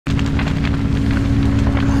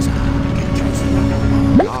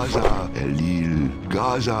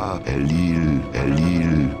Gaza,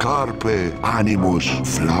 Elil, Carpe, Animus,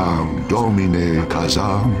 Flam, Domine,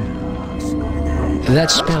 Kazam. That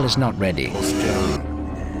spell is not ready.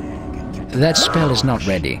 That spell is not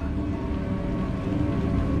ready.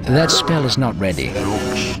 That spell is not ready.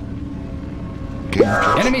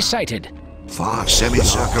 Enemy sighted. Far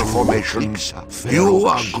semicircle formations. You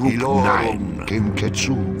are group 9.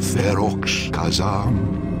 Kinketsu, Ferox,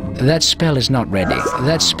 Kazam. That spell is not ready.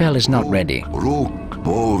 That spell is not ready. Rook,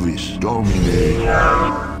 Bovis, Domine.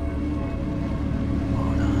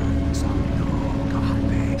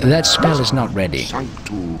 That spell is not ready.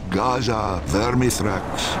 Sanctu, Gaza,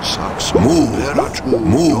 Vermithrax, Sax. Move, Veratu,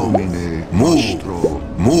 move, Domine, Mostro,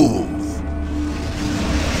 move.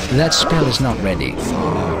 That spell is not ready.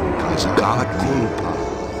 God culpa.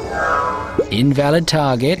 Invalid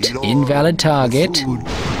target. Invalid target.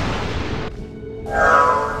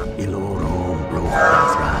 Ilorum,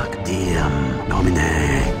 Rohafrak, Diem,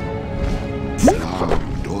 Domine. Flam,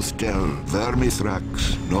 Dothtel,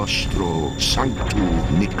 Vermithrax, Nostro, Sanctu,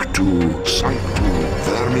 Nictu, Sanctu,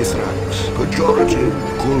 Vermithrax, Pejorative,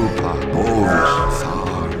 Culpa, Bovis,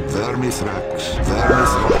 Thar, Vermithrax,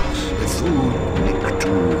 Ethul,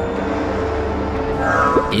 Nictu.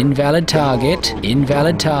 Invalid target.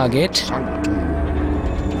 Invalid target. Sanctu,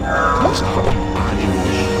 Kazam,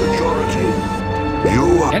 Animus, Pejorative. You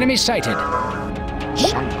are Enemy sighted.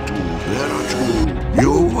 Sanctu, Veratu.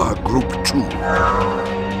 You are group 2.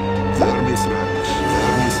 Vermithrax.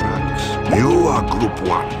 You are group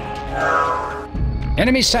 1.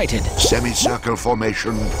 Enemy sighted. Semicircle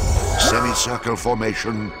formation. Semicircle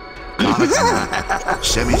formation.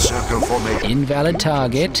 Semicircle formation. Invalid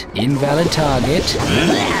target. Invalid target.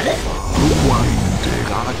 Group 1.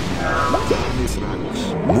 Vermithrax.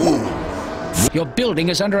 Move. Your building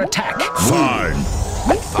is under attack. Fine.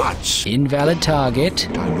 Advance. Invalid target.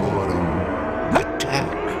 Danorum.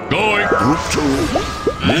 Attack. Going. Group 2.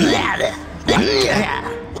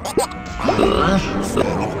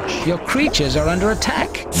 Your creatures are under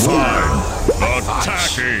attack. Fine.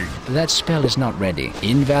 Attacking. That spell is not ready.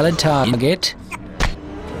 Invalid target.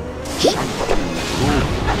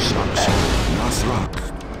 Nathrak.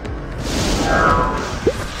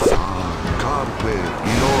 Carpe.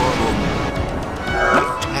 Inorum.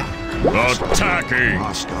 Attacking.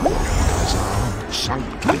 Attack.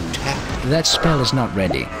 That spell is not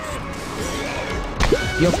ready.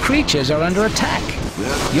 Your creatures are under attack.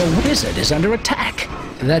 Your wizard is under attack.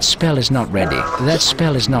 That spell is not ready. That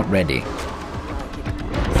spell is not ready.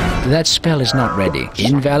 That spell is not ready.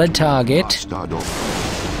 Invalid target.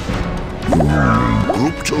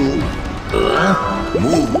 Group 2.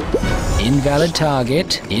 Move. Invalid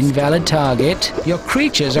target. Invalid target. Your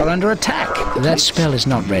creatures are under attack. That spell is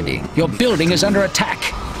not ready. Your building is under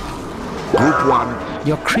attack. Group 1.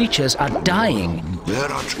 Your creatures are dying. There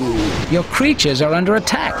are 2. Your creatures are under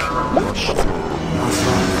attack.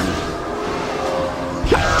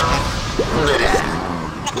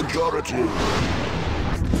 Majority.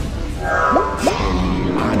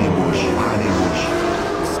 Animus.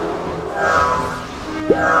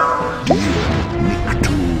 Dear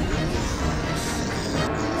Nictu.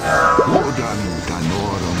 Odan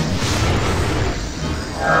Danorum.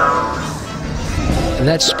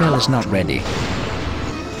 That spell is not ready.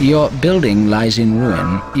 Your building lies in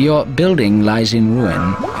ruin. Your building lies in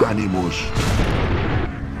ruin. Animus.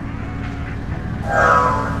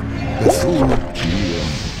 Ethul Diem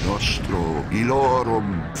Nostro Ilorum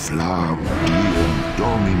Flam Diem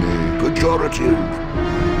Domine Pejorative.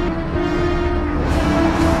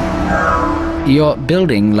 Your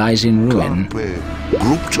building lies in ruin.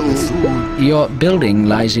 Group 2. Your building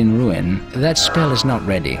lies in ruin. That spell is not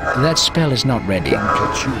ready. That spell is not ready.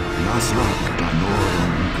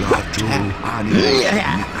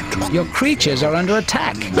 Your creatures are under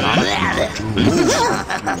attack.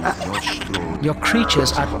 Your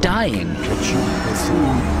creatures are dying.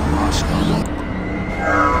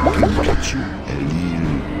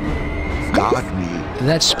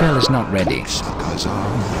 That spell is not ready.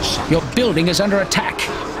 Your building is under attack.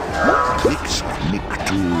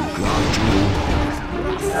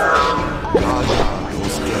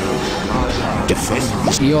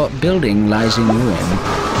 Your building lies in ruin.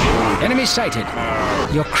 Enemy sighted.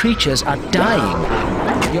 Your creatures are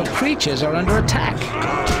dying. Your creatures are under attack.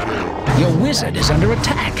 Your wizard is under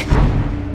attack.